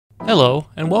Hello,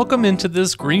 and welcome into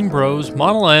this GreenBroz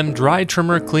Model M dry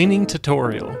trimmer cleaning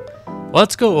tutorial.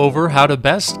 Let's go over how to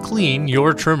best clean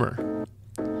your trimmer.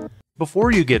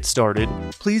 Before you get started,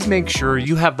 please make sure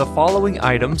you have the following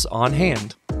items on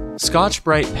hand: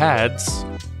 Scotch-Brite pads,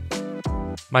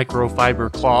 microfiber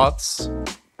cloths,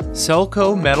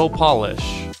 Selco metal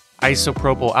polish,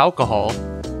 isopropyl alcohol,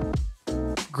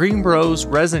 GreenBroz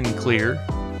resin clear,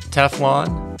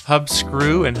 Teflon. Hub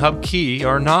screw and hub key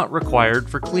are not required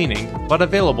for cleaning, but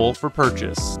available for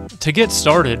purchase. To get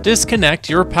started,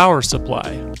 disconnect your power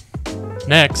supply.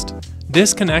 Next,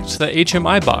 disconnect the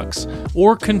HMI box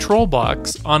or control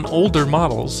box on older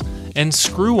models and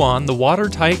screw on the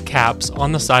watertight caps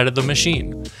on the side of the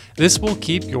machine. This will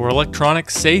keep your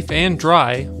electronics safe and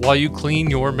dry while you clean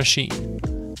your machine.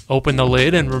 Open the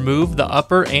lid and remove the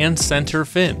upper and center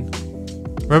fin.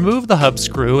 Remove the hub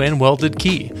screw and welded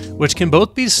key, which can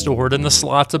both be stored in the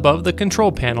slots above the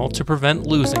control panel to prevent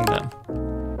losing them.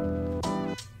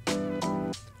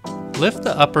 Lift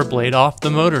the upper blade off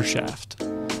the motor shaft.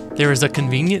 There is a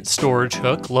convenient storage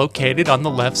hook located on the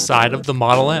left side of the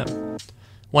Model M.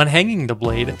 When hanging the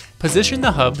blade, position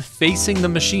the hub facing the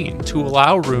machine to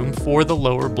allow room for the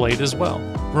lower blade as well.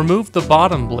 Remove the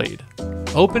bottom blade.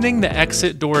 Opening the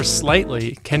exit door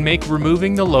slightly can make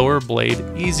removing the lower blade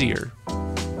easier.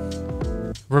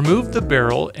 Remove the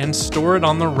barrel and store it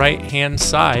on the right-hand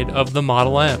side of the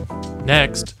Model M.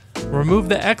 Next, remove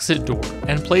the exit door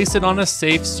and place it on a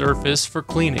safe surface for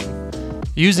cleaning.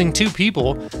 Using two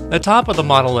people, the top of the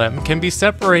Model M can be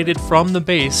separated from the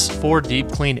base for deep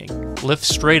cleaning. Lift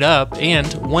straight up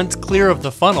and, once clear of the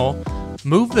funnel,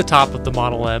 move the top of the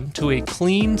Model M to a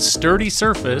clean, sturdy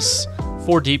surface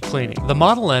for deep cleaning. The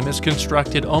Model M is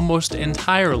constructed almost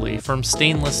entirely from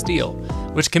stainless steel,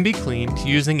 which can be cleaned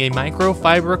using a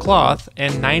microfiber cloth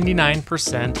and 99%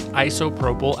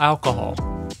 isopropyl alcohol.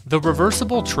 The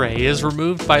reversible tray is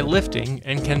removed by lifting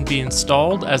and can be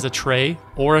installed as a tray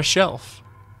or a shelf.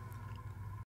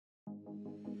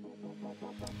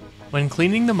 When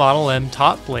cleaning the Model M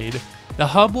top blade, the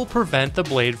hub will prevent the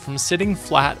blade from sitting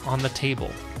flat on the table.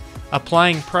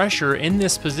 Applying pressure in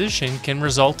this position can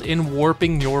result in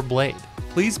warping your blade.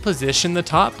 Please position the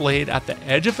top blade at the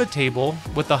edge of a table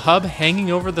with the hub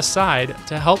hanging over the side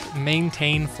to help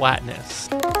maintain flatness.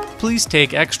 Please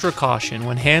take extra caution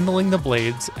when handling the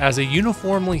blades, as a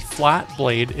uniformly flat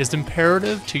blade is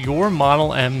imperative to your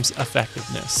Model M's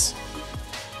effectiveness.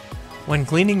 When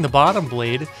cleaning the bottom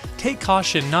blade, take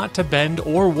caution not to bend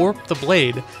or warp the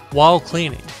blade while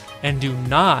cleaning, and do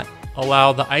not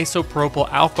allow the isopropyl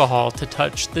alcohol to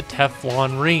touch the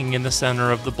Teflon ring in the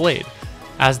center of the blade,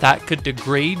 as that could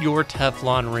degrade your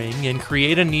Teflon ring and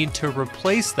create a need to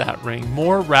replace that ring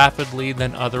more rapidly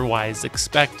than otherwise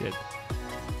expected.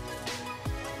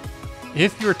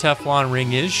 If your Teflon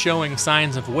ring is showing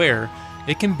signs of wear,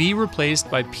 it can be replaced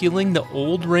by peeling the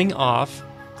old ring off,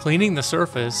 cleaning the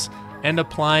surface, and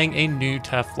applying a new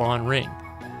Teflon ring.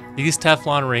 These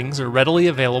Teflon rings are readily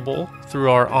available through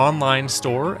our online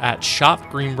store at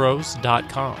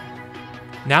shopGreenBroz.com.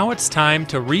 Now it's time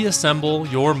to reassemble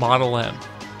your Model M.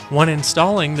 When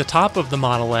installing the top of the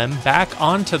Model M back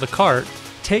onto the cart,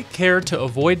 take care to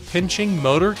avoid pinching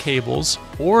motor cables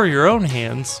or your own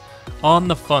hands on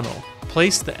the funnel.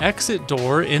 Place the exit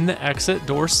door in the exit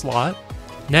door slot.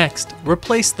 Next,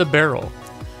 replace the barrel.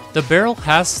 The barrel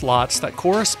has slots that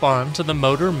correspond to the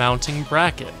motor mounting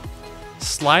bracket.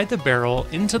 Slide the barrel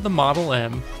into the Model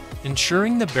M,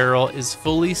 ensuring the barrel is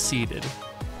fully seated.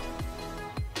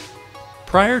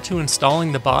 Prior to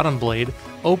installing the bottom blade,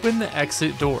 open the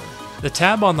exit door. The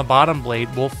tab on the bottom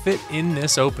blade will fit in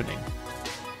this opening.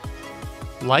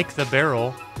 Like the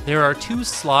barrel, there are two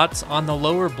slots on the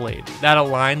lower blade that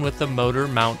align with the motor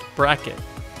mount bracket.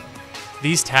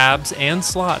 These tabs and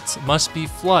slots must be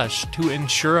flush to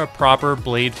ensure a proper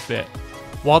blade fit.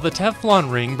 While the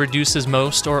Teflon ring reduces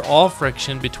most or all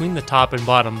friction between the top and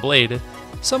bottom blade,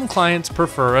 some clients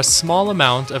prefer a small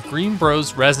amount of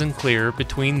GreenBroz resin clear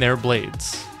between their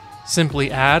blades. Simply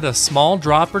add a small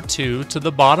drop or two to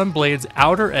the bottom blade's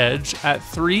outer edge at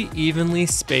 3 evenly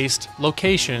spaced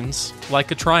locations,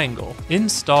 like a triangle.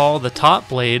 Install the top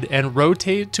blade and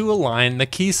rotate to align the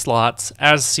key slots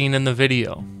as seen in the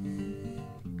video.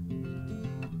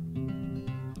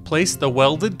 Place the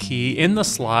welded key in the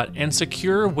slot and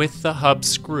secure with the hub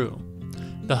screw.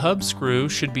 The hub screw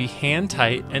should be hand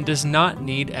tight and does not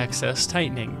need excess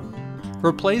tightening.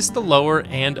 Replace the lower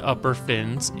and upper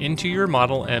fins into your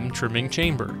Model M trimming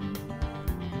chamber.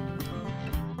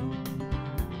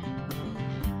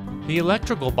 The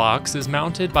electrical box is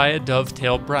mounted by a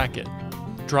dovetail bracket.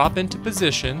 Drop into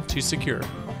position to secure.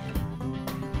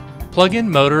 Plug in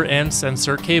motor and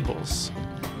sensor cables.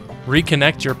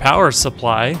 Reconnect your power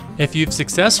supply. If you've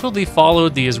successfully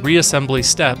followed these reassembly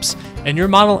steps and your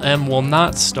Model M will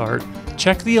not start,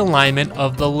 check the alignment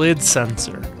of the lid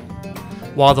sensor.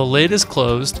 While the lid is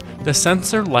closed, the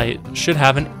sensor light should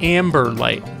have an amber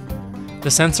light.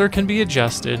 The sensor can be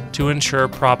adjusted to ensure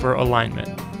proper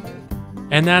alignment.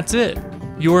 And that's it.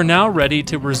 You are now ready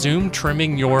to resume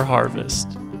trimming your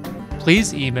harvest.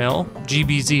 Please email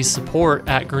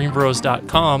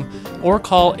gbzsupport@greenbroz.com or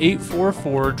call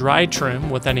 844-DRY-TRIM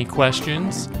with any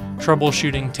questions,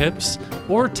 troubleshooting tips,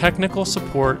 or technical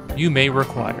support you may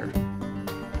require.